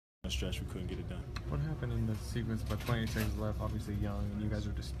stretch we couldn't get it done. What happened in the sequence about 28 seconds left? Obviously young, and you guys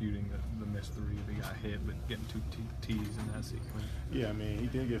are disputing the missed three. They got hit, but getting two T's in that sequence. Yeah, I mean, he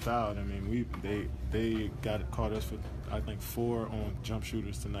did get fouled. I mean, they caught us for, I think, 4 on jump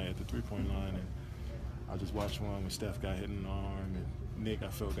shooters tonight at the three-point line, and I just watched one when Steph got hit in the arm, and Nick, I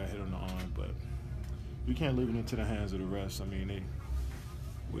felt, got hit on the arm, but we can't leave it into the hands of the refs. I mean,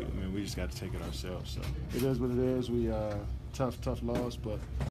 we just got to take it ourselves. So it is what it is. We tough loss, but